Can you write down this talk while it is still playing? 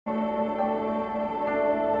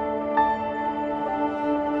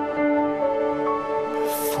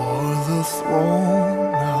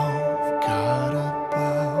throne of God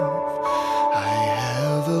above, I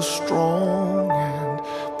have a strong and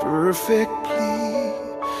perfect plea,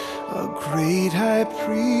 a great high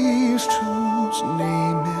priest whose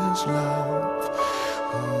name is love,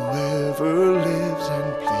 whoever lives and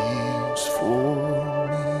pleads for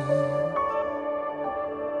me.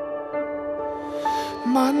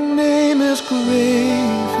 My name is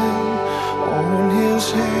graven on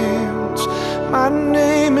his hands, my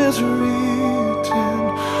name is written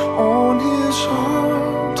on his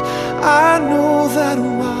heart. I know that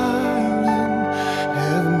while in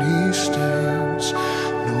heaven he stands,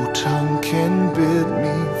 no tongue can bid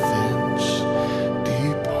me thence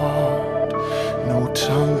depart. No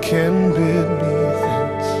tongue can bid me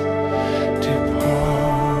thence depart.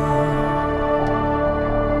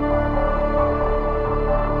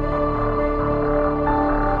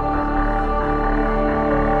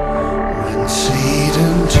 When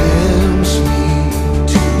Satan tempts me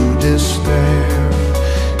to despair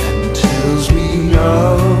and tells me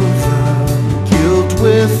of the guilt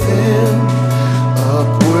within,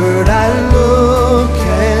 upward I look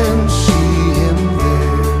and see him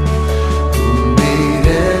there, who made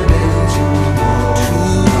an end to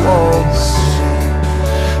all sin.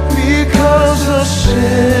 Because the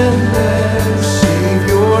sinless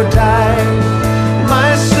Savior died, my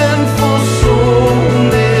sinful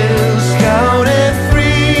soul is counted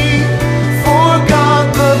free. For God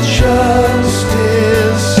the just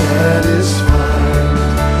is satisfied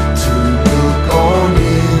to look on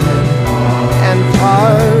him and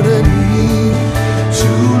pardon me, to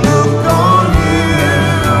look on him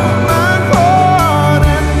and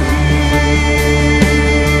pardon me.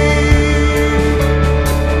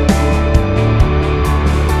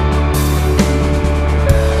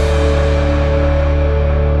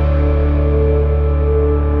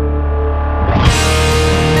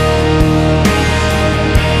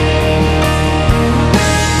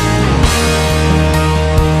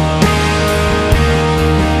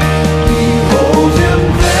 Behold him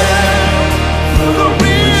there, the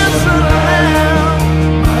risen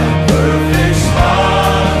Lamb, my perfect,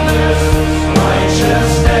 spotless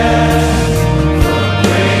righteousness, the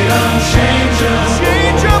great unchangeable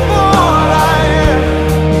I am,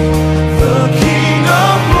 the King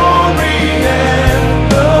of glory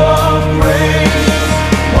and of praise.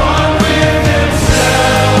 One with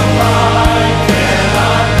himself I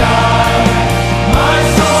cannot die, my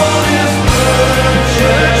soul is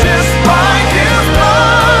purchased by his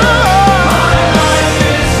blood. My life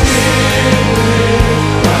is hid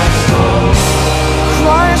with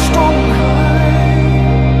Christ on high,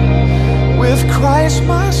 with Christ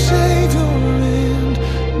my Savior and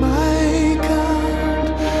my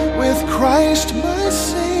God, with Christ my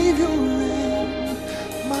Savior and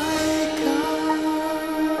my God.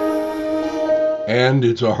 And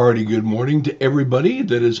it's a hearty good morning to everybody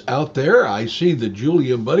that is out there. I see that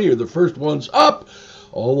Julia and Buddy are the first ones up,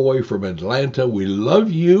 all the way from Atlanta. We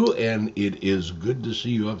love you, and it is good to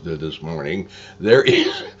see you up there this morning. There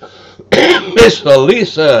is Miss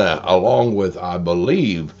Elisa, along with, I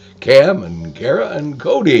believe, Cam and Kara and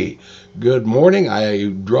Cody. Good morning. I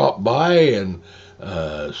dropped by, and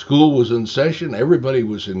school was in session. Everybody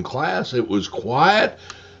was in class. It was quiet,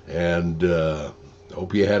 and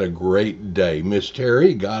hope you had a great day. Miss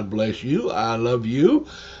Terry, God bless you. I love you.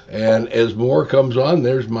 And as more comes on,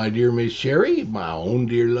 there's my dear Miss Sherry, my own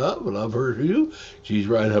dear love. I love her too. She's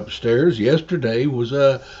right upstairs. Yesterday was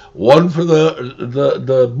one for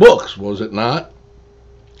the books, was it not?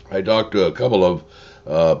 I talked to a couple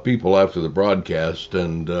of people after the broadcast,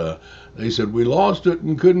 and they said we lost it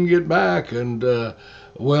and couldn't get back. And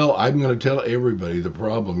well, I'm going to tell everybody the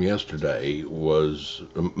problem yesterday was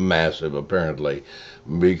massive, apparently,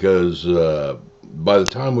 because by the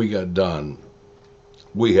time we got done,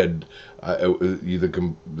 we had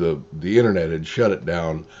the internet had shut it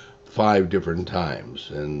down 5 different times,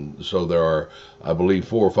 and so there are, I believe,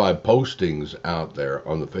 4 or 5 postings out there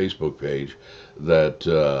on the Facebook page that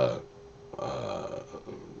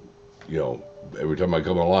every time I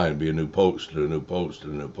come online, it'd be a new post, a new post, a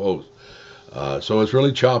new post. So it's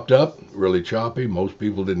really chopped up, really choppy. Most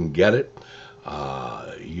people didn't get it.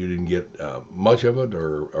 You didn't get much of it,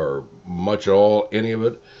 or much at all, any of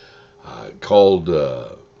it. Called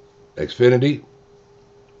Xfinity,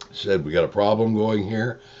 said we got a problem going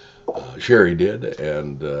here. Sherry did,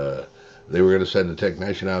 and they were going to send a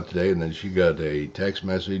technician out today, and then she got a text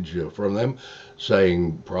message from them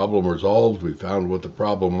saying problem resolved. We found what the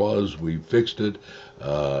problem was. We fixed it.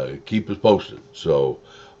 Keep us posted. So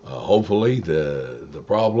hopefully the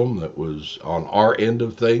problem that was on our end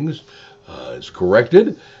of things is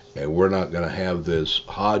corrected, And we're not going to have this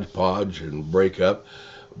hodgepodge and breakup.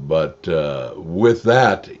 But with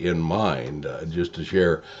that in mind, just to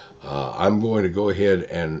share, I'm going to go ahead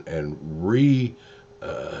and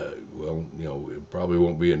well, it probably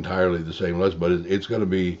won't be entirely the same lesson, but it's going to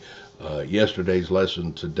be yesterday's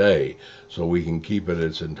lesson today, so we can keep it in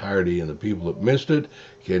its entirety, and the people that missed it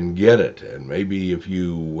can get it. And maybe if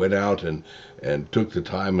you went out and took the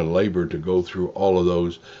time and labor to go through all of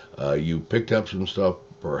those, you picked up some stuff.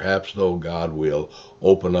 Perhaps, though, God will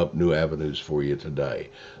open up new avenues for you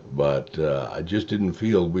today. But I just didn't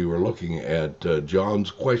feel we were looking at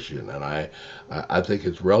John's question, and I think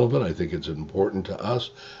it's relevant. I think it's important to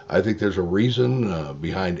us. I think there's a reason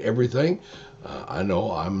behind everything. I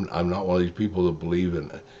know I'm not one of these people that believe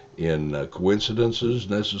in coincidences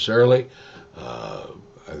necessarily. I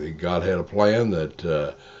think God had a plan that,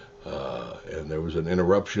 and there was an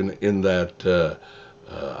interruption in that.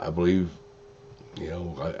 I believe,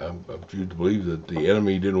 I choose to believe that the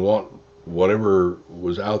enemy didn't want whatever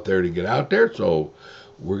was out there to get out there. So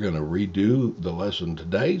we're going to redo the lesson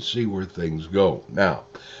today, see where things go. Now,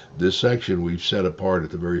 this section we've set apart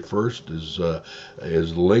at the very first is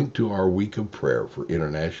linked to our week of prayer for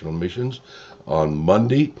international missions. On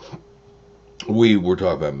Monday, we were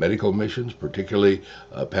talking about medical missions, particularly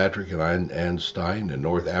Patrick and Ann Stein in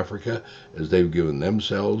North Africa, as they've given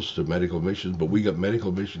themselves to medical missions. But we got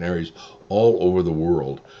medical missionaries all over the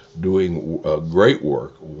world doing great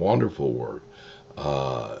work, wonderful work.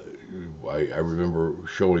 I remember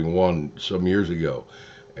showing one some years ago,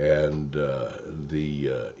 and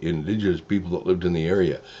the indigenous people that lived in the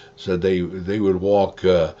area said they would walk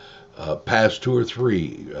past two or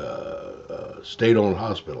three state-owned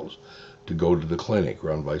hospitals to go to the clinic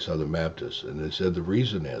run by Southern Baptists, and they said the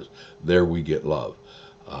reason is there we get love.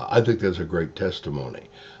 I think that's a great testimony.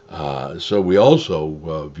 So we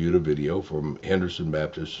also viewed a video from Henderson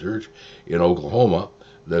Baptist Church in Oklahoma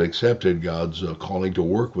that accepted God's calling to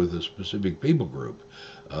work with a specific people group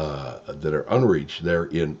that are unreached there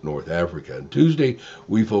in North Africa. And Tuesday,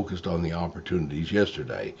 we focused on the opportunities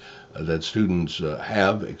yesterday that students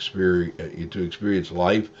have to experience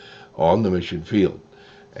life on the mission field.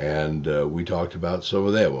 And we talked about some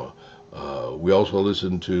of them. We also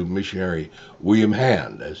listened to missionary William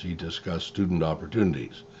Hand as he discussed student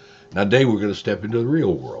opportunities. Now, today we're going to step into the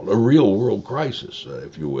real world, a real world crisis,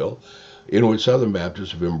 if you will, in which Southern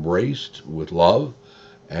Baptists have embraced with love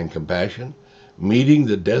and compassion, meeting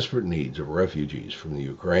the desperate needs of refugees from the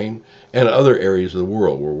Ukraine and other areas of the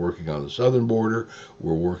world. We're working on the southern border.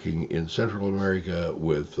 We're working in Central America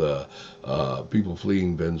with people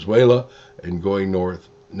fleeing Venezuela and going north.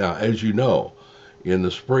 Now, as you know, in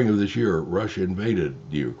the spring of this year, Russia invaded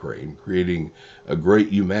the Ukraine, creating a great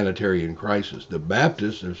humanitarian crisis the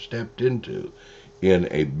Baptists have stepped into in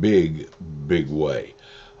a big, big way.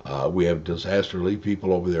 We have disaster relief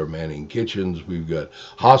people over there manning kitchens. We've got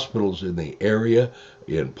hospitals in the area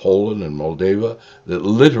in Poland and Moldova that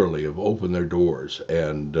literally have opened their doors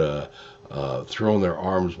and thrown their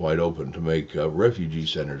arms wide open to make refugee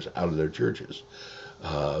centers out of their churches.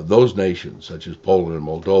 Those nations, such as Poland and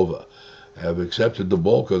Moldova, have accepted the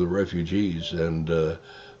bulk of the refugees, and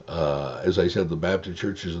as I said, the Baptist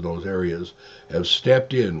churches in those areas have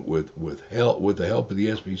stepped in with the help of the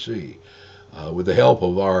SBC, with the help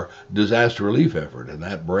of our disaster relief effort and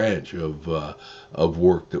that branch of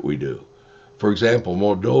work that we do. For example,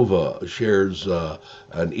 Moldova shares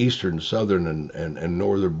an eastern, southern, and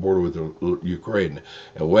northern border with Ukraine,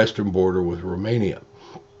 and western border with Romania.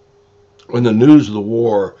 When the news of the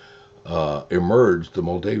war emerged, the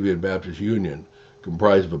Moldavian Baptist Union,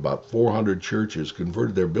 comprised of about 400 churches,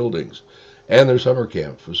 converted their buildings and their summer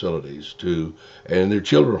camp facilities and their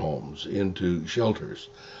children homes into shelters.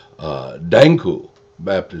 Danku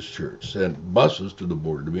Baptist Church sent buses to the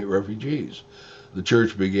border to meet refugees. The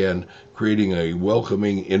church began creating a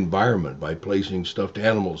welcoming environment by placing stuffed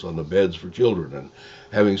animals on the beds for children and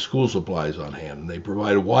having school supplies on hand. And they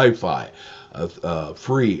provided Wi-Fi,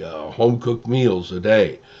 free home-cooked meals a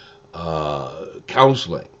day,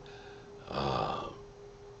 counseling. I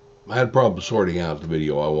had problems sorting out the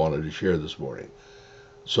video I wanted to share this morning.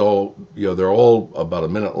 So, they're all about a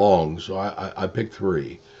minute long, so I picked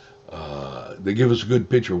three. They give us a good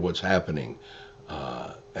picture of what's happening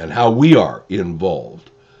and how we are involved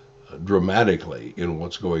dramatically in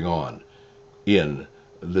what's going on in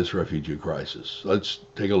this refugee crisis. Let's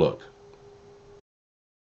take a look.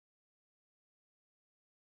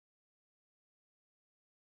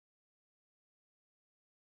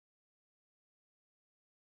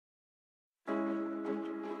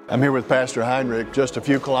 I'm here with Pastor Heinrich, just a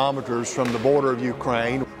few kilometers from the border of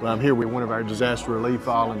Ukraine. I'm here with one of our disaster relief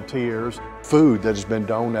volunteers. Food that has been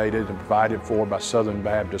donated and provided for by Southern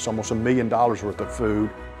Baptist, almost $1 million worth of food.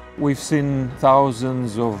 We've seen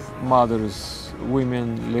thousands of mothers,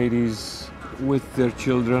 women, ladies with their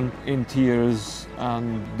children in tears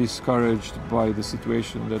and discouraged by the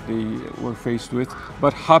situation that they were faced with,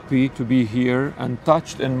 but happy to be here and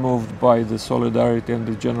touched and moved by the solidarity and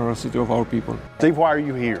the generosity of our people. Steve, why are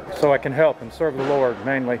you here? So I can help and serve the Lord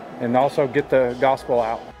mainly, and also get the gospel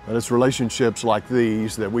out. And it's relationships like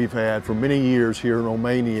these that we've had for many years here in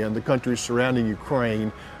Romania and the countries surrounding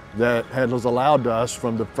Ukraine that has allowed us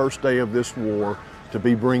from the first day of this war to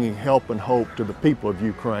be bringing help and hope to the people of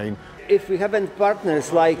Ukraine. If we haven't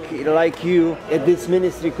partners like you, this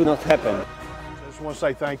ministry could not happen. I just want to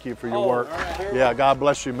say thank you for your work. Yeah, God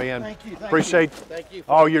bless you, man. Thank you. Appreciate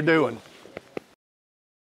all you're doing.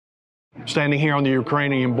 Standing here on the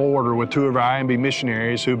Ukrainian border with two of our IMB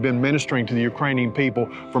missionaries who've been ministering to the Ukrainian people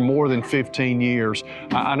for more than 15 years.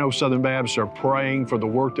 I know Southern Baptists are praying for the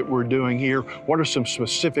work that we're doing here. What are some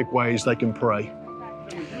specific ways they can pray?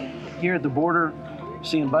 Here at the border,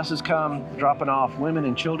 seeing buses come, dropping off women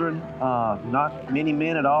and children, not many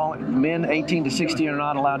men at all. Men 18 to 60 are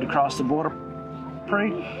not allowed to cross the border.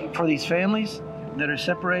 Pray for these families that are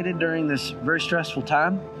separated during this very stressful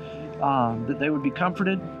time, that they would be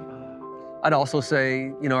comforted. I'd also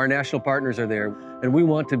say, our national partners are there, and we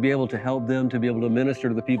want to be able to help them to be able to minister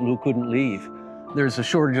to the people who couldn't leave. There's a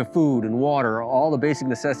shortage of food and water, all the basic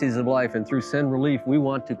necessities of life, and through Send Relief, we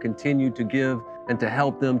want to continue to give and to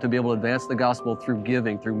help them to be able to advance the gospel through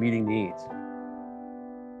giving, through meeting needs.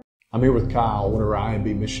 I'm here with Kyle, one of our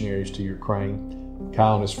IMB missionaries to Ukraine.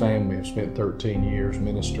 Kyle and his family have spent 13 years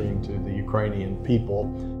ministering to the Ukrainian people.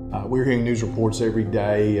 We're hearing news reports every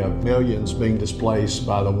day of millions being displaced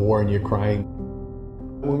by the war in Ukraine.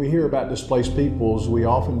 When we hear about displaced peoples, we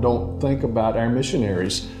often don't think about our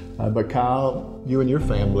missionaries. But Kyle, you and your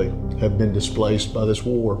family have been displaced by this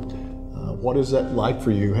war. What is that like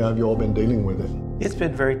for you? How have you all been dealing with it? It's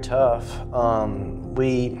been very tough.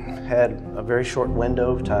 We had a very short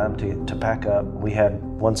window of time to pack up. We had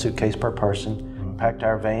one suitcase per person, packed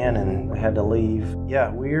our van, and we had to leave. Yeah,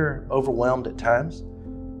 we're overwhelmed at times,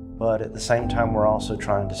 but at the same time, we're also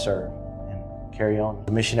trying to serve and carry on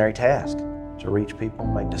the missionary task to reach people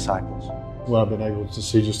and make disciples. Well, I've been able to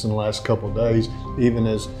see just in the last couple of days, even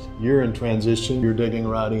as you're in transition, you're digging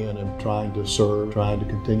right in and trying to serve, trying to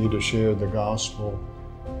continue to share the gospel.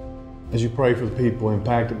 As you pray for the people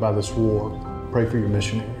impacted by this war, pray for your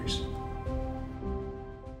missionaries.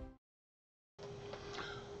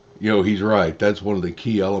 He's right. That's one of the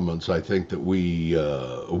key elements I think that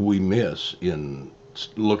we miss in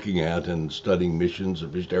looking at and studying missions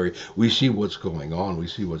and missionary. We see what's going on, we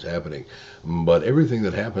see what's happening, but everything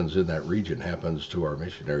that happens in that region happens to our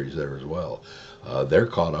missionaries there as well. They're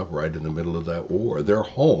caught up right in the middle of that war. Their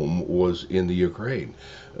home was in the Ukraine.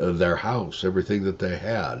 Their house, everything that they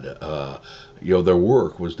had, their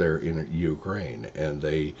work was there in Ukraine, and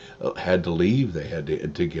they had to leave. They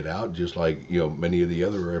had to get out, just like many of the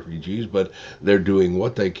other refugees. But they're doing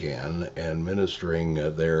what they can and ministering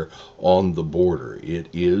there on the border. It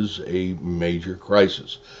is a major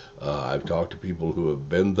crisis. I've talked to people who have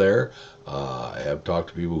been there. I have talked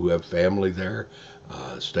to people who have family there.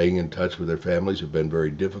 Staying in touch with their families have been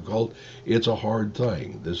very difficult. It's a hard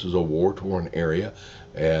thing. This is a war-torn area,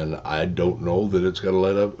 and I don't know that it's going to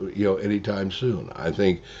let up, anytime soon. I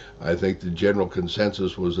think the general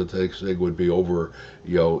consensus was that this thing would be over,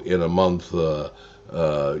 in a month,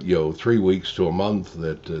 3 weeks to a month,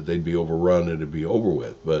 that they'd be overrun and it'd be over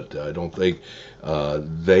with. But I don't think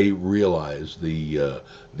they realized the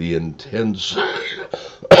intense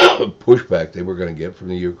pushback they were going to get from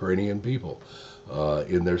the Ukrainian people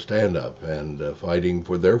in their stand-up and fighting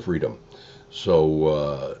for their freedom.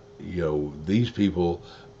 So, these people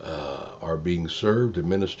are being served and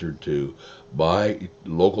ministered to by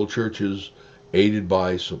local churches, aided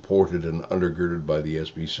by, supported, and undergirded by the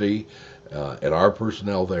SBC and our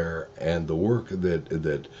personnel there, and the work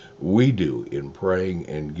that we do in praying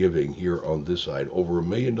and giving here on this side. Over $1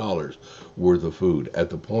 million worth of food at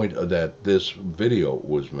the point that this video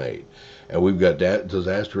was made. And we've got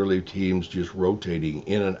disaster relief teams just rotating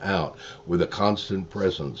in and out with a constant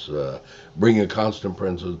presence, bringing a constant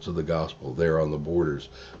presence of the gospel there on the borders,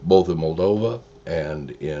 both in Moldova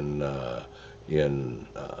and in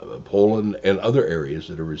Poland and other areas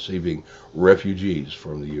that are receiving refugees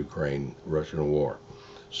from the Ukraine-Russian war.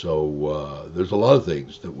 So there's a lot of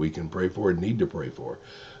things that we can pray for and need to pray for,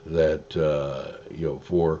 that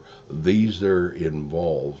for these that are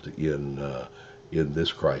involved in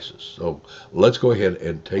this crisis. So let's go ahead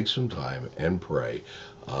and take some time and pray.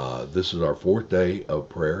 This is our 4th day of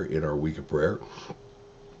prayer in our week of prayer.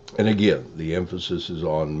 And again, the emphasis is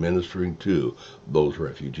on ministering to those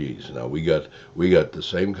refugees. Now we got the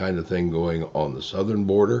same kind of thing going on the southern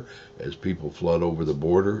border as people flood over the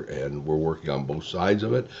border, and we're working on both sides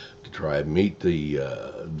of it to try and meet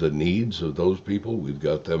the needs of those people. We've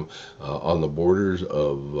got them on the borders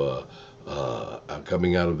of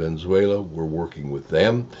coming out of Venezuela. We're working with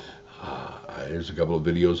them. There's a couple of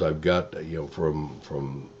videos I've got,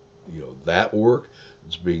 from that work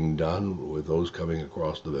that's being done with those coming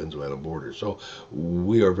across the Venezuela border. So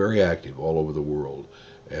we are very active all over the world.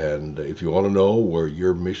 And if you want to know where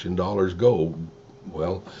your mission dollars go,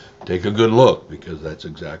 well, take a good look, because that's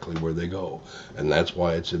exactly where they go. And that's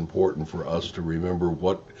why it's important for us to remember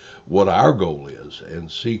what our goal is,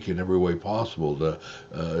 and seek in every way possible to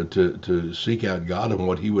seek out God and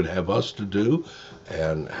what He would have us to do,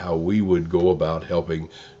 and how we would go about helping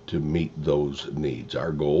to meet those needs.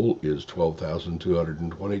 Our goal is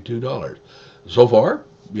 $12,222. So far,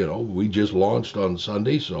 we just launched on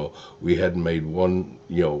Sunday, so we hadn't made one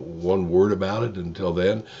word about it until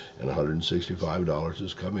then, and $165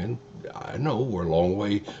 has come in. I know we're a long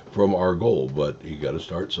way from our goal, but you got to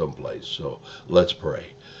start someplace. So let's pray.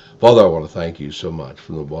 Father, I want to thank you so much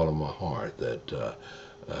from the bottom of my heart that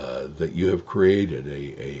you have created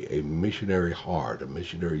a missionary heart, a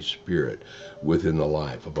missionary spirit within the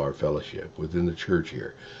life of our fellowship, within the church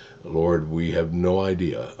here. Lord, we have no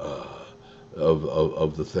idea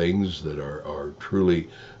of the things that are truly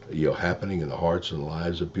happening in the hearts and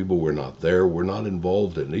lives of people. We're not there. We're not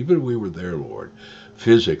involved in. Even if we were there, Lord,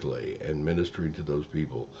 physically and ministering to those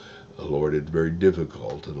people, Lord, it's very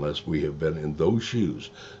difficult unless we have been in those shoes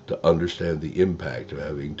to understand the impact of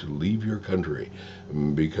having to leave your country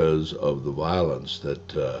because of the violence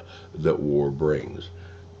that war brings.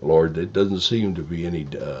 Lord, it doesn't seem to be any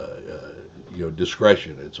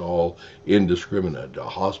discretion. It's all indiscriminate.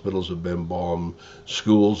 Hospitals have been bombed,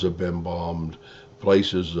 schools have been bombed,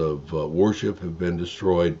 places of worship have been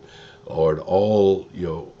destroyed. Lord, all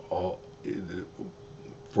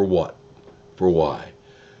for what? For why?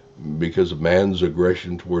 Because of man's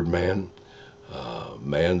aggression toward man,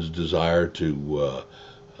 man's desire to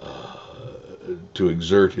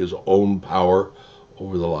exert his own power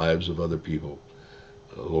over the lives of other people.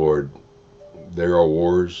 Lord, there are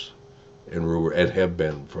wars and have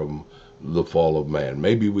been from the fall of man.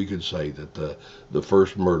 Maybe we could say that the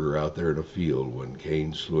first murder out there in a field when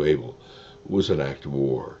Cain slew Abel was an act of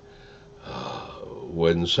war.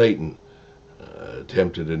 When Satan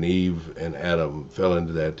tempted, and Eve and Adam fell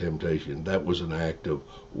into that temptation, that was an act of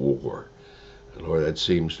war. And Lord, that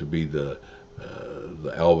seems to be the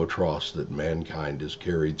albatross that mankind has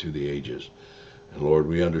carried through the ages. And Lord,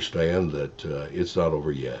 we understand that it's not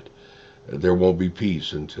over yet. There won't be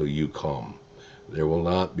peace until you come. There will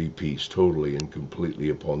not be peace totally and completely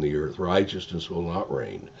upon the earth. Righteousness will not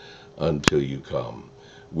reign until you come.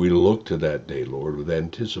 We look to that day, Lord, with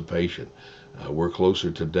anticipation. We're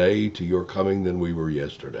closer today to your coming than we were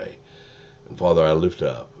yesterday. And Father, I lift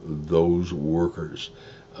up those workers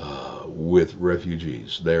with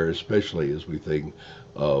refugees there, especially as we think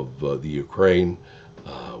of the Ukraine.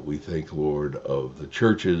 We think, Lord, of the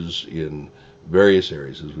churches in various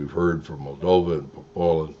areas, as we've heard from Moldova and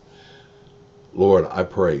Poland. Lord, I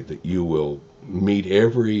pray that you will meet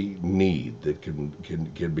every need that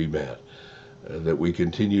can be met. That we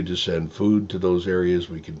continue to send food to those areas.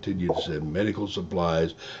 We continue to send medical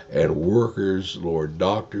supplies and workers, Lord,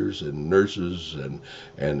 doctors and nurses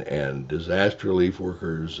and disaster relief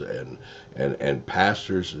workers and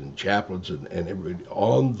pastors and chaplains and everybody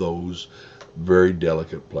on those very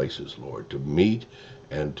delicate places, Lord, to meet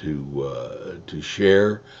and to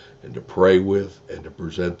share and to pray with and to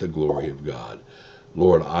present the glory of God.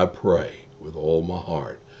 Lord, I pray with all my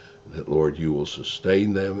heart that, Lord, you will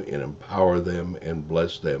sustain them and empower them and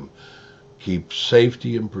bless them. Keep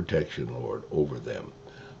safety and protection, Lord, over them.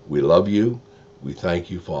 We love you. We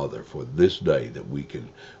thank you, Father, for this day that we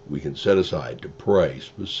can set aside to pray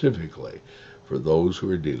specifically for those who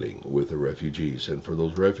are dealing with the refugees, and for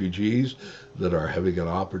those refugees that are having an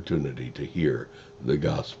opportunity to hear the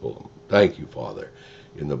gospel. Thank you, Father.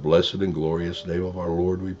 In the blessed and glorious name of our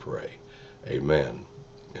Lord we pray. Amen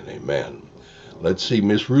and amen. Let's see,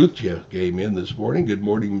 Miss Ruth just came in this morning. Good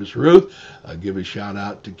morning, Miss Ruth. Give a shout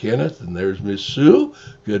out to Kenneth. And there's Miss Sue.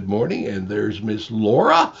 Good morning. And there's Miss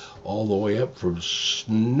Laura, all the way up from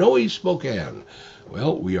snowy Spokane.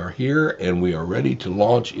 Well, we are here and we are ready to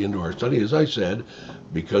launch into our study, as I said,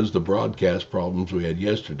 because the broadcast problems we had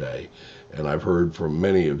yesterday. And I've heard from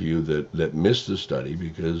many of you that missed the study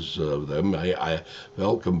because of them. I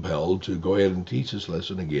felt compelled to go ahead and teach this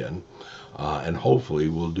lesson again, and hopefully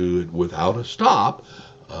we'll do it without a stop,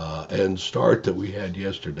 and start that we had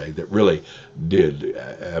yesterday that really did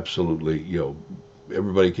absolutely,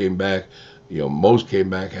 everybody came back. Most came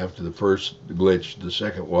back after the first glitch. The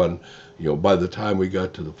second one, by the time we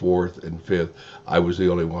got to the fourth and fifth, I was the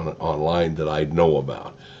only one online that I know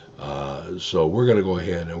about. So we're going to go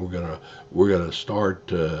ahead and we're gonna start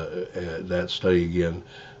that study again,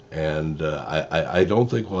 and I don't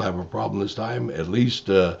think we'll have a problem this time. At least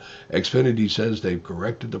Xfinity says they've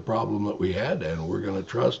corrected the problem that we had, and we're going to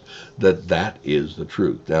trust that that is the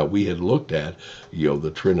truth. Now, we had looked at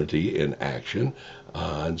the Trinity in action,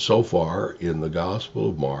 and so far in the Gospel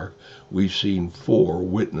of Mark, we've seen 4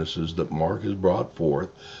 witnesses that Mark has brought forth,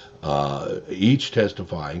 each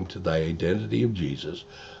testifying to the identity of Jesus.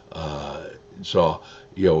 So,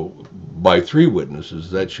 by 3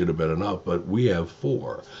 witnesses, that should have been enough, but we have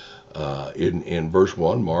 4. In verse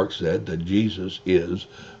 1, Mark said that Jesus is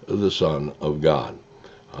the Son of God.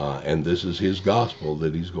 And this is his gospel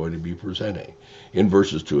that he's going to be presenting. In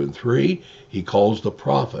verses 2 and 3, he calls the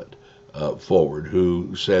prophet forward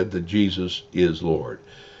who said that Jesus is Lord.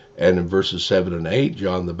 And in verses 7 and 8,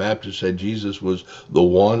 John the Baptist said Jesus was the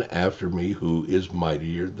one after me who is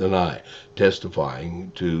mightier than I,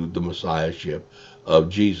 testifying to the Messiahship of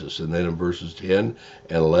Jesus. And then in verses 10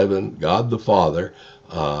 and 11, God the Father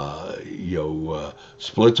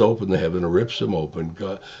splits open the heaven, rips them open,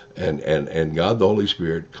 and God the Holy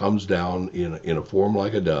Spirit comes down in a form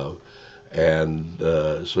like a dove. And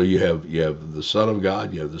so you have the Son of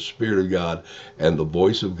God, you have the Spirit of God, and the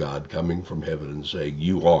voice of God coming from heaven and saying,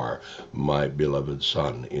 "You are my beloved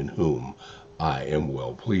Son, in whom I am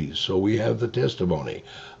well pleased." So we have the testimony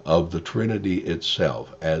of the Trinity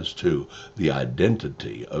itself as to the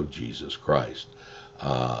identity of Jesus Christ.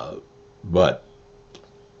 But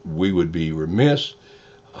we would be remiss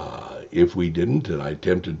if we didn't, and I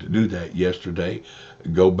attempted to do that yesterday,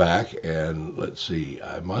 go back and let's see,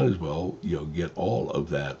 I might as well get all of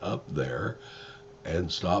that up there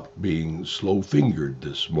and stop being slow-fingered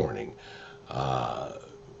this morning.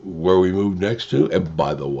 Where we move next to, and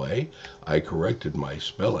by the way, I corrected my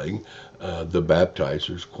spelling, the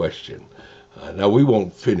baptizer's question. Now, we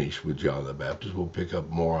won't finish with John the Baptist. We'll pick up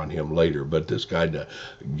more on him later, but this kind of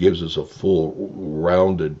gives us a full,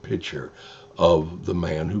 rounded picture of the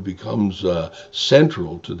man who becomes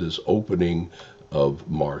central to this opening of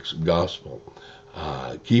Mark's gospel.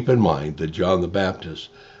 Keep in mind that John the Baptist,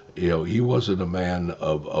 he wasn't a man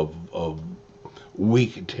of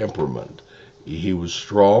weak temperament. He was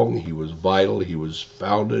strong, he was vital, he was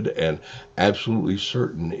founded and absolutely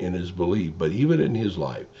certain in his belief. But even in his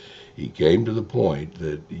life, he came to the point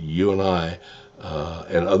that you and I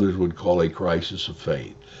and others would call a crisis of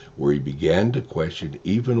faith, where he began to question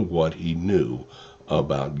even what he knew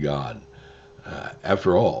about God.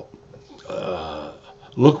 After all,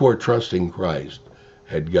 look where trusting Christ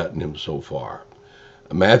had gotten him so far.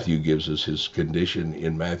 Matthew gives us his condition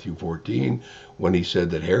in Matthew 14 when he said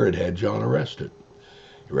that Herod had John arrested.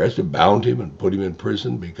 He arrested, bound him, and put him in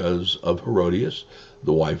prison because of Herodias,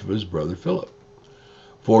 the wife of his brother Philip.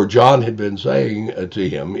 For John had been saying to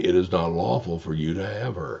him, "It is not lawful for you to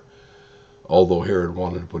have her." Although Herod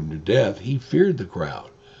wanted to put him to death, he feared the crowd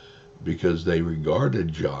because they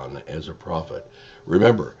regarded John as a prophet.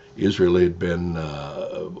 Remember, Israel had been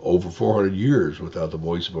over 400 years without the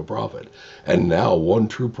voice of a prophet. And now one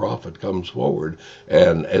true prophet comes forward.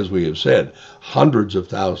 And as we have said, hundreds of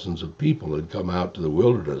thousands of people had come out to the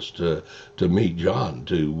wilderness to meet John,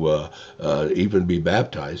 to even be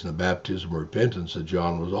baptized in the baptism of repentance that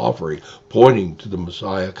John was offering, pointing to the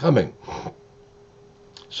Messiah coming.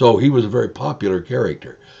 So he was a very popular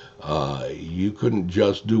character. You couldn't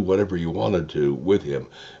just do whatever you wanted to with him.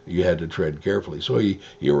 You had to tread carefully. So he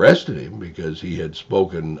arrested him because he had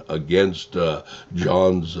spoken against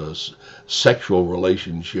John's sexual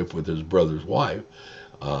relationship with his brother's wife.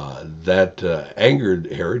 That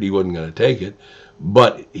angered Herod. He wasn't going to take it,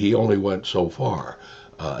 but he only went so far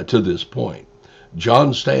to this point.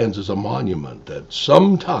 John stands as a monument that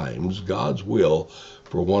sometimes God's will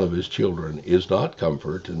for one of his children is not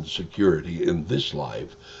comfort and security in this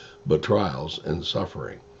life, but trials and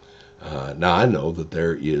suffering. Now, I know that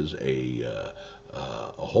there is a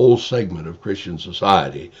whole segment of Christian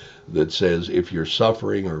society that says if you're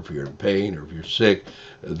suffering or if you're in pain or if you're sick,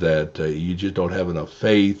 that you just don't have enough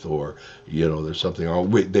faith, or there's something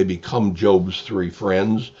wrong. They become Job's 3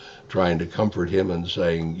 friends, trying to comfort him and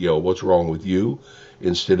saying, what's wrong with you?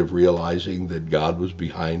 Instead of realizing that God was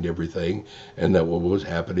behind everything and that what was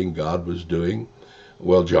happening, God was doing.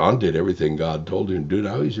 Well, John did everything God told him to do.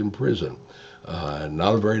 Now he's in prison.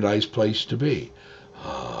 Not a very nice place to be.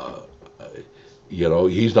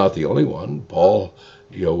 He's not the only one. Paul,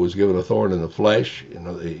 was given a thorn in the flesh.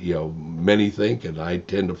 Many think, and I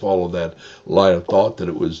tend to follow that line of thought, that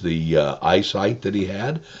it was the eyesight that he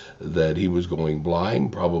had, that he was going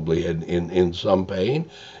blind, probably in some pain.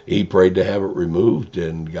 He prayed to have it removed,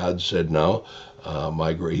 and God said no.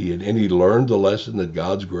 My grace, and he learned the lesson that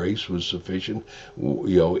God's grace was sufficient,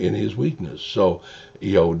 in his weakness. So,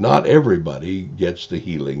 not everybody gets the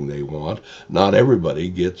healing they want. Not everybody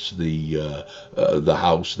gets the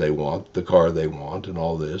house they want, the car they want, and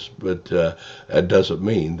all this. But that doesn't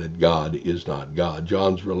mean that God is not God.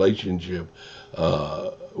 John's relationship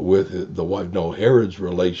with the wife, no, Herod's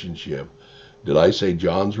relationship. Did I say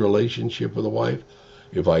John's relationship with the wife?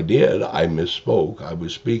 If I did, I misspoke. I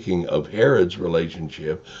was speaking of Herod's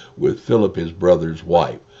relationship with Philip, his brother's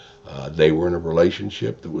wife. They were in a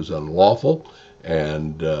relationship that was unlawful,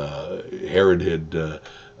 and Herod had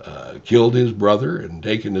killed his brother and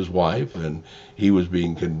taken his wife, and he was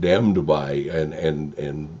being condemned by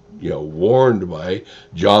and warned by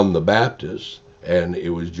John the Baptist, and it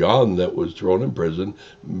was John that was thrown in prison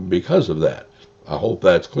because of that. I hope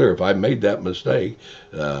that's clear. If I made that mistake,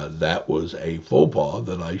 that was a faux pas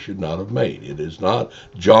that I should not have made. It is not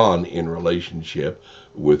John in relationship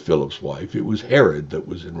with Philip's wife. It was Herod that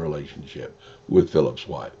was in relationship with Philip's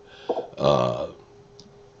wife.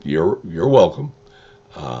 You're welcome.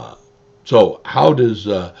 So how does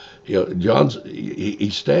John's he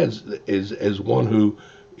stands as one who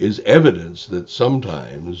is evidence that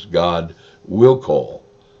sometimes God will call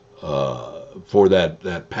for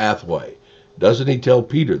that pathway. Doesn't he tell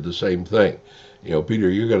Peter the same thing? Peter,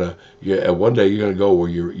 one day you're gonna go where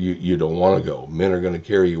you don't want to go. Men are gonna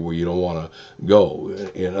carry you where you don't want to go.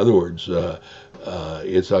 In other words,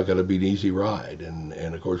 it's not going to be an easy ride.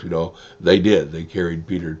 And of course, they did. They carried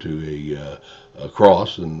Peter to a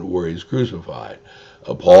cross and where he's crucified.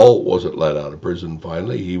 Paul wasn't let out of prison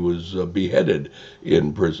finally. He was beheaded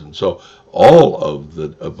in prison. So all of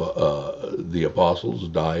the apostles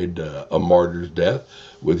died a martyr's death,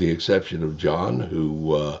 with the exception of John,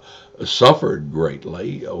 who suffered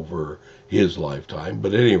greatly over his lifetime.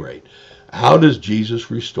 But at any rate, how does Jesus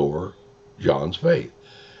restore John's faith?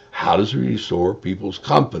 How does he restore people's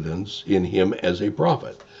confidence in him as a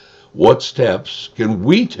prophet? What steps can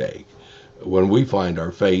we take when we find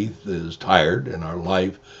our faith is tired and our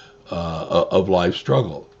life of life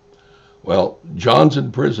struggle? Well, John's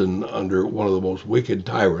in prison under one of the most wicked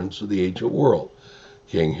tyrants of the ancient world,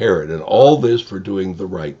 King Herod, and all this for doing the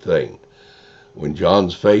right thing. When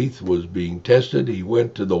John's faith was being tested, he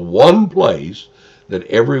went to the one place that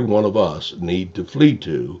every one of us need to flee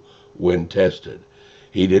to when tested.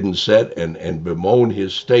 He didn't sit and bemoan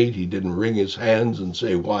his state. He didn't wring his hands and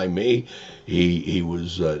say, why me? He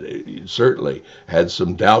was certainly had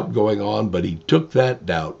some doubt going on, but he took that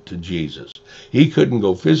doubt to Jesus. He couldn't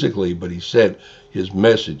go physically, but he sent his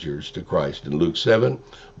messengers to Christ. In Luke 7,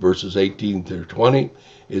 verses 18 through 20,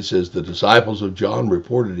 it says, the disciples of John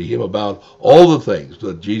reported to him about all the things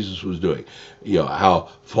that Jesus was doing. How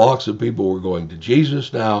flocks of people were going to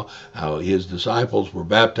Jesus now, how his disciples were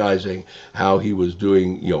baptizing, how he was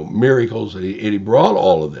doing, miracles, and he brought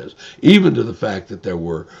all of this, even to the fact that there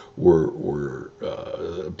were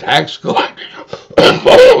tax collectors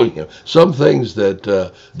following him. Some things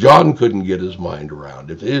that John couldn't get his mind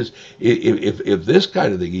around. If this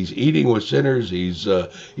kind of thing, he's eating with sinners, he's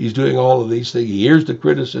doing all of these things, he hears the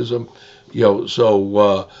criticism,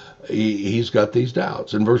 so he's got these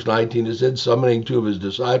doubts. In verse 19 it said, summoning two of his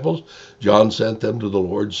disciples, John sent them to the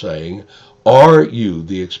Lord, saying, are you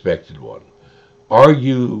the expected one? Are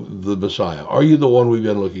you the Messiah? Are you the one we've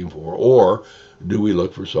been looking for? Or do we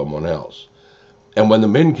look for someone else? And when the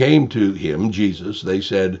men came to him, Jesus, they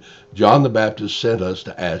said, John the Baptist sent us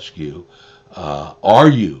to ask you, are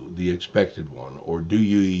you the expected one? Or do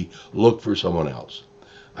you look for someone else?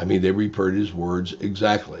 I mean, they repeated his words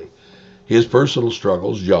exactly. His personal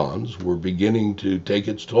struggles, John's, were beginning to take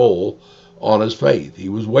its toll on his faith. He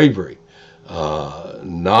was wavering,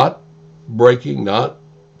 not breaking, not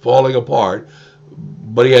falling apart,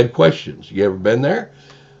 but he had questions. You ever been there?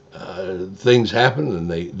 Things happen and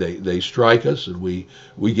they strike us, and we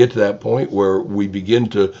get to that point where we begin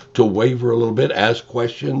to waver a little bit, ask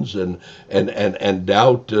questions and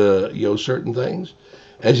doubt certain things.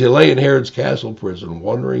 As you lay in Herod's castle prison,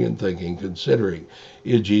 wondering and thinking, considering,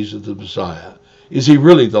 is Jesus the Messiah? Is he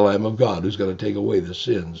really the Lamb of God who's going to take away the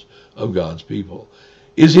sins of God's people?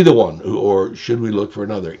 Is he the one, or should we look for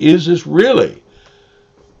another? Is this really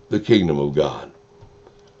the kingdom of God?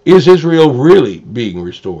 Is Israel really being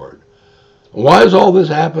restored? Why is all this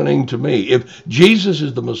happening to me? If Jesus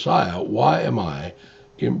is the Messiah, why am I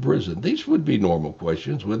in prison? These would be normal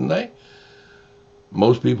questions, wouldn't they?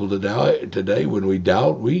 Most people today, when we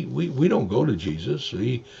doubt, we don't go to Jesus.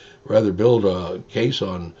 We rather build a case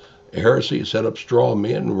on heresy, set up straw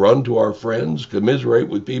men, run to our friends, commiserate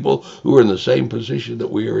with people who are in the same position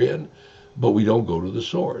that we are in, but we don't go to the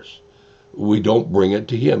source. We don't bring it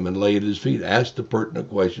to him and lay it at his feet, ask the pertinent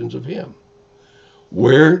questions of him.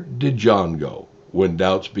 Where did John go when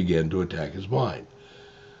doubts began to attack his mind?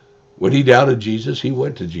 When he doubted Jesus, he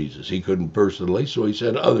went to Jesus. He couldn't personally, so he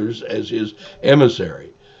sent others as his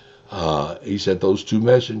emissary. He sent those two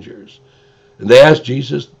messengers. And they asked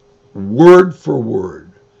Jesus word for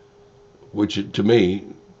word, which to me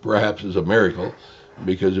perhaps is a miracle,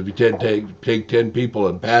 because if you take 10 people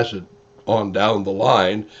and pass it on down the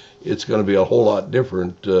line, it's going to be a whole lot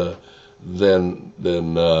different than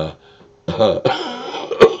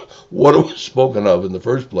what it was spoken of in the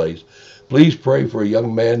first place. Please pray for a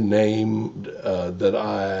young man named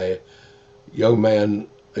a young man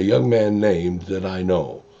named that I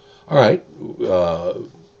know. All right,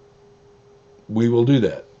 we will do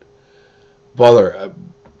that. Father,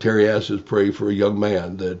 Terry asks us pray for a young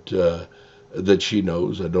man that she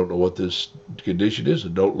knows. I don't know what this condition is. I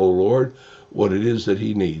don't know, Lord, what it is that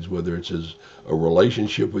he needs, whether it's a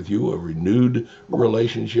relationship with you, a renewed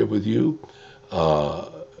relationship with you.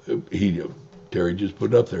 Terry just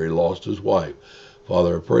put up there, he lost his wife.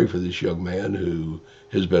 Father, I pray for this young man who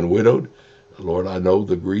has been widowed. Lord, I know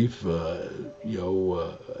the grief, that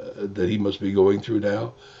he must be going through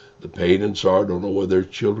now, the pain and sorrow. I don't know whether there's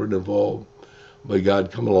children involved. May God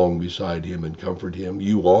come along beside him and comfort him.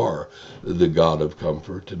 You are the God of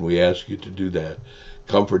comfort, and we ask you to do that.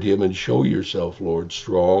 Comfort him and show yourself, Lord,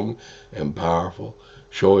 strong and powerful.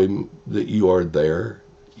 Show him that you are there.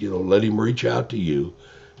 Let him reach out to you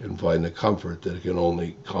and find the comfort that can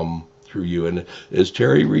only come through you. And as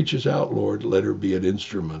Terry reaches out, Lord, let her be an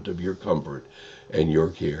instrument of your comfort and your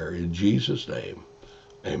care. In Jesus' name,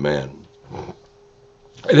 amen.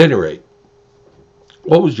 At any rate,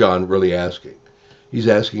 what was John really asking? He's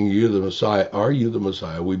asking, you the Messiah, are you the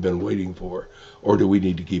Messiah we've been waiting for, or do we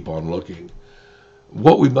need to keep on looking?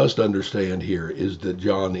 What we must understand here is that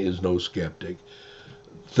John is no skeptic.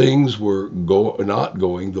 Things were not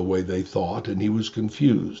going the way they thought, and he was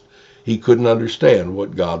confused. He couldn't understand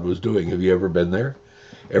what God was doing. Have you ever been there?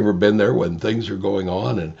 Ever been there when things are going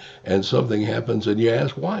on and something happens and you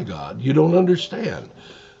ask, why, God? You don't understand.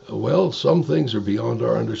 Well, some things are beyond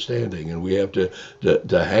our understanding, and we have to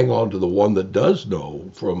hang on to the one that does know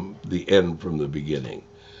from the end, from the beginning.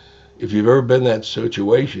 If you've ever been in that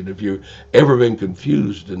situation, if you've ever been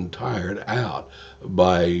confused and tired out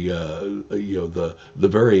by the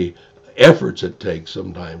very efforts it takes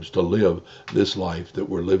sometimes to live this life that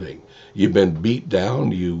we're living, you've been beat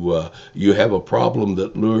down, you have a problem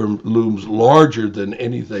that looms larger than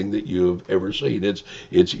anything that you've ever seen. In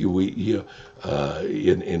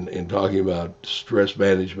talking about stress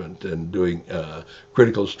management and doing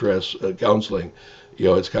critical stress counseling.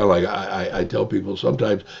 It's kind of like I tell people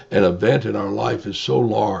sometimes an event in our life is so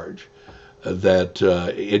large that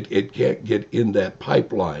it can't get in that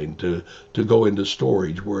pipeline to go into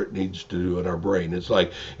storage where it needs to do in our brain. It's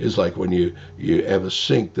like when you have a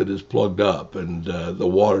sink that is plugged up and the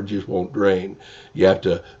water just won't drain. You have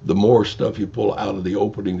to, the more stuff you pull out of the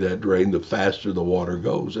opening of that drain, the faster the water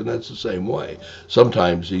goes. And that's the same way.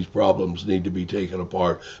 Sometimes these problems need to be taken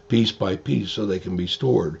apart piece by piece so they can be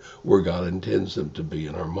stored where God intends them to be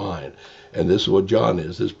in our mind. And this is what John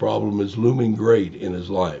is. This problem is looming great in his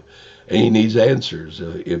life. And he needs answers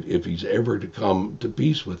if he's ever to come to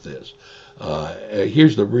peace with this.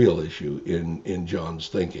 Here's the real issue in John's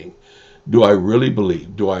thinking. Do I really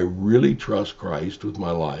believe? Do I really trust Christ with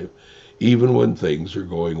my life, even when things are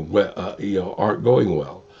going well, aren't going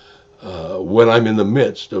well? When I'm in the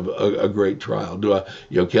midst of a great trial,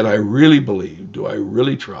 can I really believe? Do I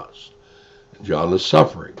really trust? John is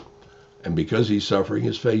suffering. And because he's suffering,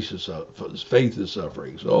 his faith is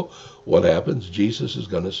suffering. So what happens? Jesus is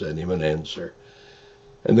going to send him an answer.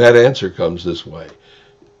 And that answer comes this way.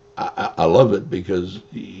 I love it because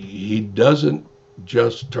he doesn't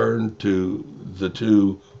just turn to the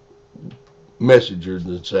two messengers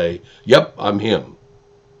and say, yep, I'm him.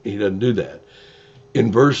 He doesn't do that.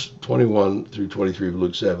 In verse 21 through 23 of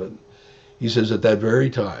Luke 7, he says, at that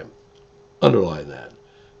very time, underline that,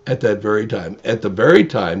 at the very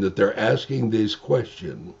time that they're asking this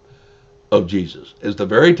question of Jesus, is the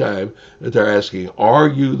very time that they're asking, are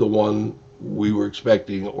you the one we were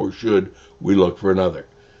expecting, or should we look for another?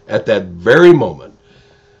 At that very moment,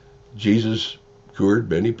 Jesus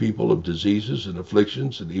cured many people of diseases and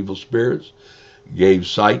afflictions and evil spirits, gave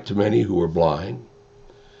sight to many who were blind.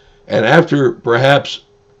 And after perhaps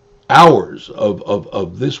hours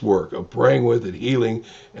of this work, of praying with and healing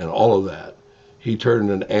and all of that, he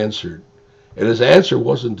turned and answered. And his answer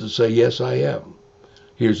wasn't to say, yes, I am.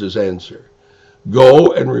 Here's his answer.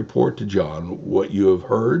 Go and report to John what you have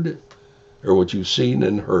heard, or what you've seen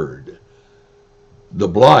and heard. The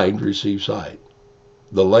blind receive sight.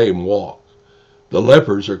 The lame walk. The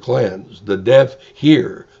lepers are cleansed. The deaf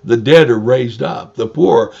hear. The dead are raised up. The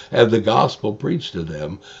poor have the gospel preached to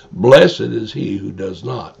them. Blessed is he who does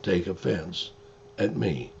not take offense at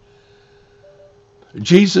me.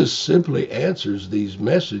 Jesus simply answers these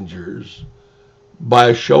messengers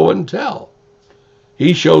by show and tell.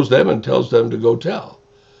 He shows them and tells them to go tell.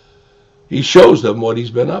 He shows them what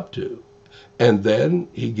he's been up to. And then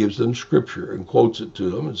he gives them scripture and quotes it to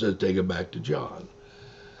them and says, take it back to John.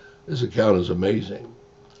 This account is amazing.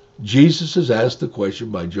 Jesus is asked the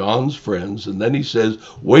question by John's friends, and then he says,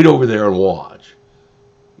 wait over there and watch.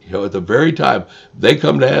 You know, at the very time they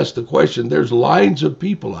come to ask the question, there's lines of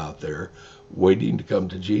people out there waiting to come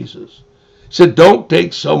to Jesus. He said, don't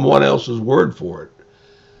take someone else's word for it.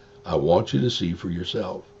 I want you to see for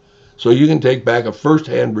yourself, so you can take back a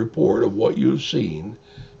first-hand report of what you've seen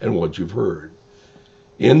and what you've heard.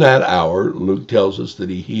 In that hour, Luke tells us that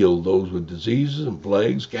he healed those with diseases and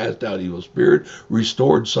plagues, cast out evil spirit,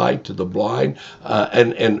 restored sight to the blind,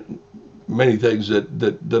 and many things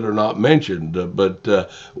that are not mentioned.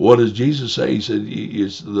 But what does Jesus say? He said,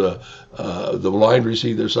 the blind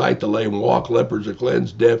receive their sight, the lame walk, lepers are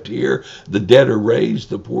cleansed, deaf hear, the dead are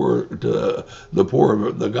raised, the poor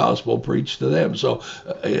the gospel preached to them. So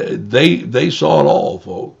they saw it all,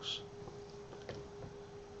 folks.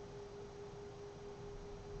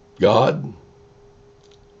 God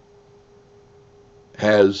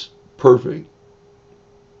has perfect,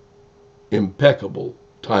 impeccable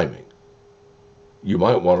timing. You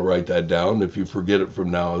might want to write that down if you forget it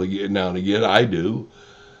from now and again. I do,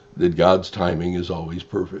 that God's timing is always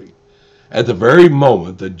perfect. At the very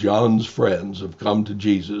moment that John's friends have come to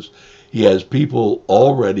Jesus, he has people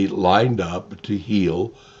already lined up to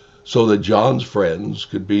heal so that John's friends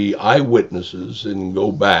could be eyewitnesses and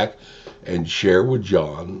go back and share with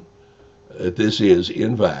John that this is,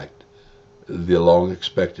 in fact, the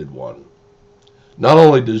long-expected one. Not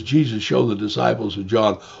only does Jesus show the disciples of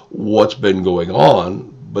John what's been going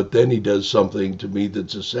on, but then he does something to me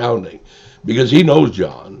that's astounding, because he knows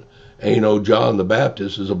John, and you know John the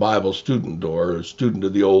Baptist is a Bible student, or a student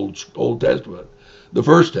of the Old Testament, the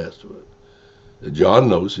First Testament. John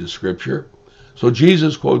knows his scripture, so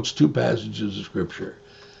Jesus quotes two passages of scripture,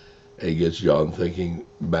 and he gets John thinking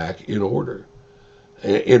back in order.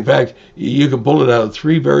 In fact, you can pull it out of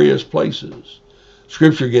three various places.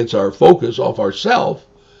 Scripture gets our focus off ourselves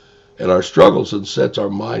and our struggles and sets our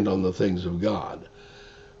mind on the things of God.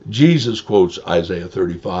 Jesus quotes Isaiah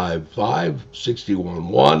 35:5,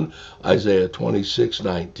 61:1, Isaiah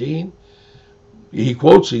 26:19. He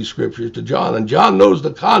quotes these scriptures to John, and John knows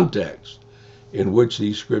the context in which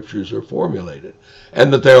these scriptures are formulated,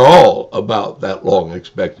 and that they're all about that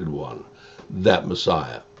long-expected one, that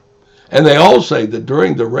Messiah. And they all say that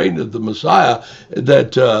during the reign of the Messiah,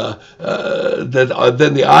 that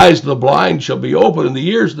then the eyes of the blind shall be opened, and the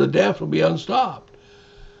ears of the deaf will be unstopped.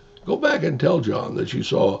 Go back and tell John that you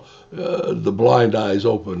saw the blind eyes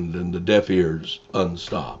opened and the deaf ears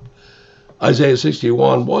unstopped. Isaiah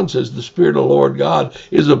 61:1 says, the Spirit of the Lord God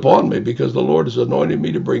is upon me, because the Lord has anointed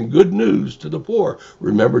me to bring good news to the poor.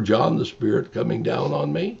 Remember, John, the Spirit coming down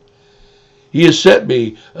on me? He has sent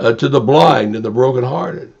me to the blind and the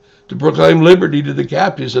brokenhearted, to proclaim liberty to the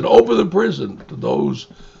captives and open the prison to those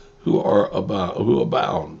who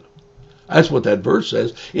abound. That's what that verse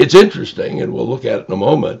says. It's interesting, and we'll look at it in a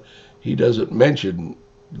moment. He doesn't mention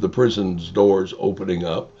the prison's doors opening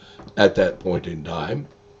up at that point in time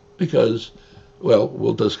because, well,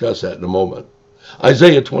 we'll discuss that in a moment.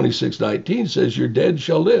 Isaiah 26:19 says, your dead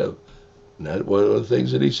shall live. And that's one of the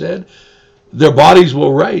things that he said. Their bodies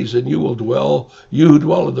will rise, and you who dwell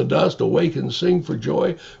in the dust, awake and sing for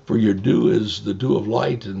joy, for your dew is the dew of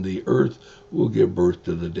light, and the earth will give birth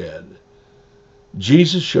to the dead.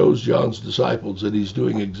 Jesus shows John's disciples that he's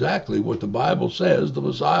doing exactly what the Bible says the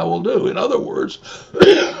Messiah will do. In other words,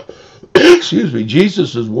 excuse me,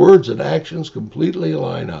 Jesus' words and actions completely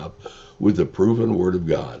line up with the proven Word of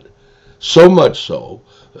God. So much so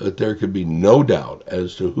that there could be no doubt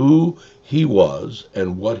as to who he was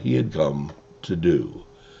and what he had come to do.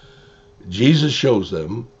 Jesus shows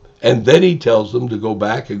them, and then he tells them to go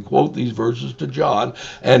back and quote these verses to John,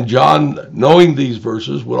 and John, knowing these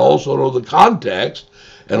verses, would also know the context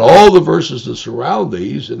and all the verses that surround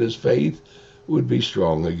these, and his faith would be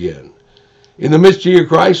strong again. In the midst of your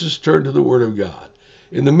crisis, turn to the Word of God.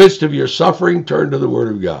 In the midst of your suffering, turn to the Word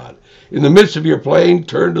of God. In the midst of your pain,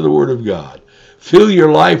 turn to the Word of God. Fill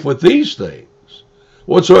your life with these things.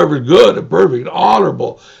 Whatsoever is good and perfect,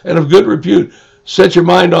 honorable, and of good repute, set your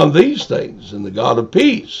mind on these things, and the God of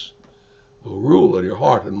peace will rule in your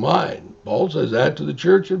heart and mind. Paul says that to the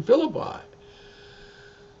church in Philippi.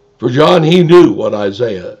 For John, he knew what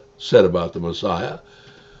Isaiah said about the Messiah.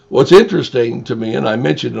 What's interesting to me, and I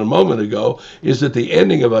mentioned a moment ago, is that the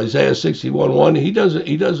ending of Isaiah 61:1, he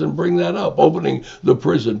doesn't bring that up, opening the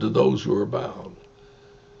prison to those who are bound.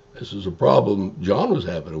 This is a problem John was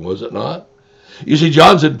having, was it not? You see,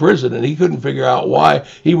 John's in prison, and he couldn't figure out why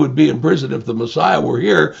he would be in prison if the Messiah were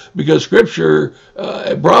here, because Scripture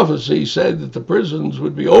and prophecy said that the prisons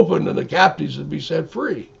would be opened and the captives would be set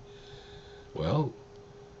free. Well,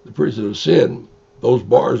 the prison of sin, those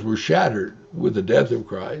bars were shattered with the death of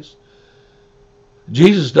Christ.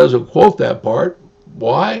 Jesus doesn't quote that part.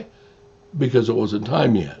 Why? Because it wasn't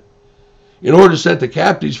time yet. In order to set the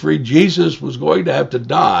captives free, Jesus was going to have to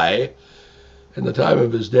die, and the time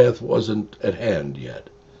of his death wasn't at hand yet.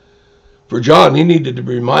 For John, he needed to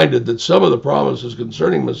be reminded that some of the promises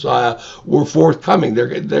concerning Messiah were forthcoming. They're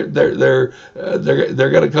going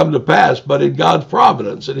to come to pass, but in God's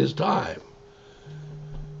providence, in his time.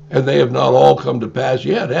 And they have not all come to pass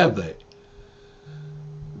yet, have they?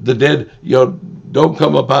 The dead, don't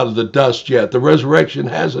come up out of the dust yet. The resurrection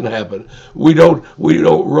hasn't happened. We don't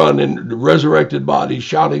run in resurrected bodies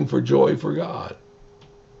shouting for joy for God.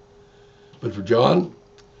 But for John,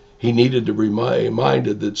 he needed to be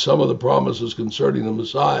reminded that some of the promises concerning the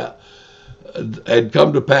Messiah had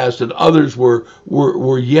come to pass and others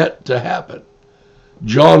were yet to happen.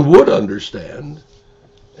 John would understand,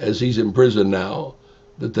 as he's in prison now,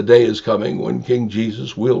 that the day is coming when King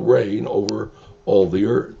Jesus will reign over all the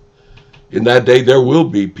earth. In that day there will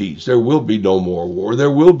be peace. There will be no more war.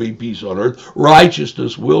 There will be peace on earth.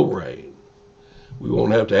 Righteousness will reign. We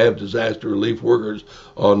won't have to have disaster relief workers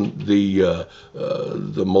on the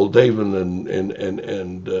Moldavan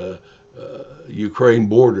and Ukraine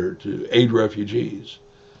border to aid refugees.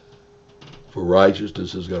 For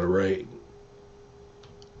righteousness is going to reign.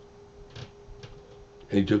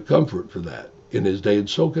 And he took comfort for that in his day, and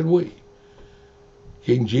so can we.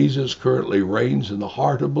 King Jesus currently reigns in the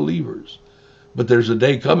heart of believers. But there's a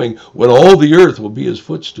day coming when all the earth will be his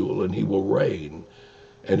footstool, and he will reign,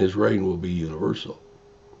 and his reign will be universal.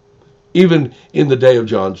 Even in the day of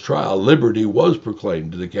John's trial, liberty was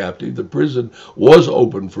proclaimed to the captive. The prison was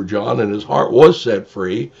opened for John, and his heart was set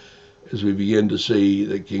free, as we begin to see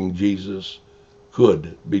that King Jesus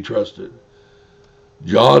could be trusted.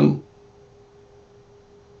 John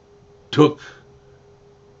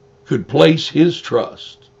could place his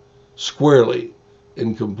trust squarely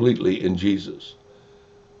and completely in Jesus.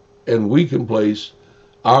 And we can place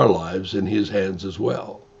our lives in his hands as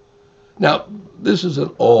well. Now, this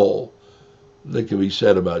isn't all that can be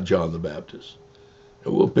said about John the Baptist.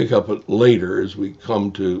 And we'll pick up it later as we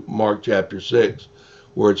come to Mark chapter 6,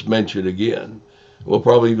 where it's mentioned again. We'll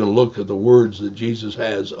probably even look at the words that Jesus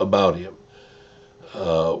has about him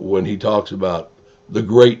when he talks about the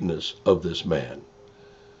greatness of this man.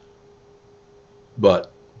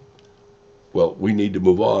 But, well, we need to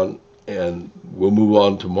move on, and we'll move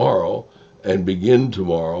on tomorrow and begin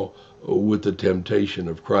tomorrow with the temptation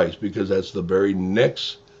of Christ, because that's the very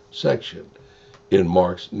next section in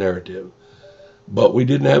Mark's narrative. But we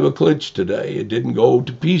didn't have a clinch today. It didn't go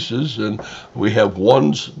to pieces, and we have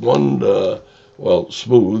one smooth,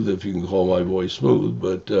 if you can call my voice smooth,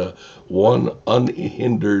 but one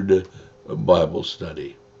unhindered Bible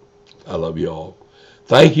study. I love you all.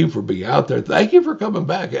 Thank you for being out there. Thank you for coming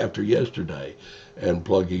back after yesterday and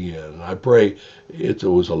plugging in. I pray it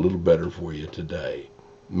was a little better for you today.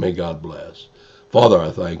 May God bless. Father, I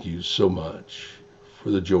thank you so much for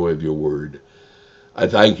the joy of your word. I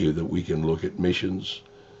thank you that we can look at missions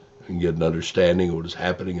and get an understanding of what is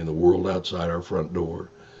happening in the world outside our front door,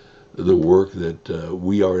 the work that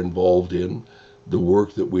we are involved in, the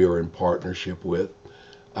work that we are in partnership with.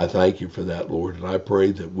 I thank you for that, Lord, and I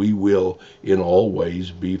pray that we will in all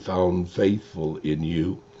ways be found faithful in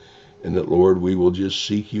you, and that, Lord, we will just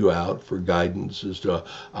seek you out for guidance as to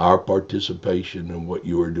our participation in what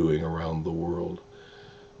you are doing around the world.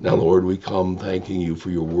 Now, Lord, we come thanking you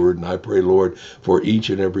for your word, and I pray, Lord, for each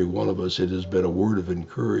and every one of us, it has been a word of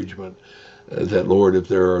encouragement, that, Lord, if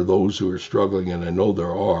there are those who are struggling, and I know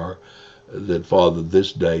there are, that, Father,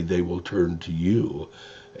 this day they will turn to you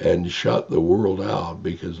and shut the world out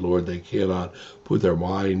because, Lord, they cannot put their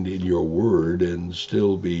mind in your word and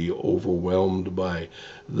still be overwhelmed by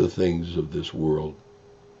the things of this world.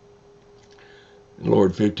 And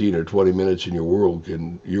Lord, 15 or 20 minutes in your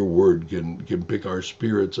word can pick our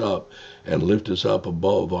spirits up and lift us up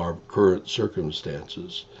above our current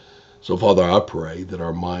circumstances. So, Father, I pray that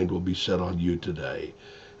our mind will be set on you today,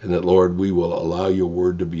 and that, Lord, we will allow your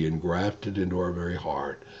word to be engrafted into our very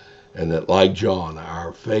heart, and that, like John,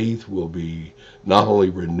 our faith will be not only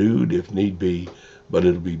renewed if need be, but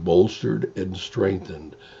it'll be bolstered and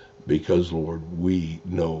strengthened because, Lord, we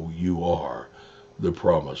know you are the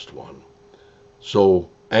promised one. So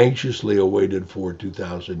anxiously awaited for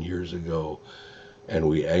 2,000 years ago, and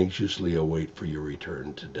we anxiously await for your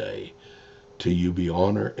return today. To you be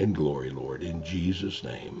honor and glory, Lord, in Jesus'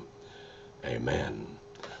 name. Amen.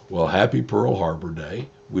 Well, happy Pearl Harbor Day.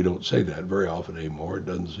 We don't say that very often anymore.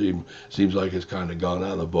 It seems like it's kind of gone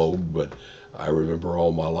out of vogue, but I remember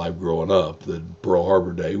all my life growing up that Pearl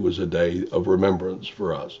Harbor Day was a day of remembrance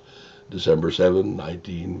for us. December 7,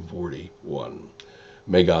 1941.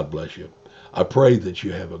 May God bless you. I pray that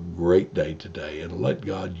you have a great day today, and let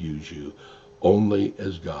God use you only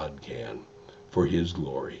as God can for his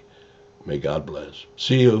glory. May God bless.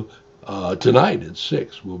 See you tonight at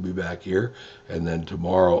 6. We'll be back here, and then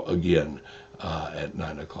tomorrow again at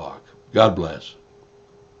 9 o'clock. God bless.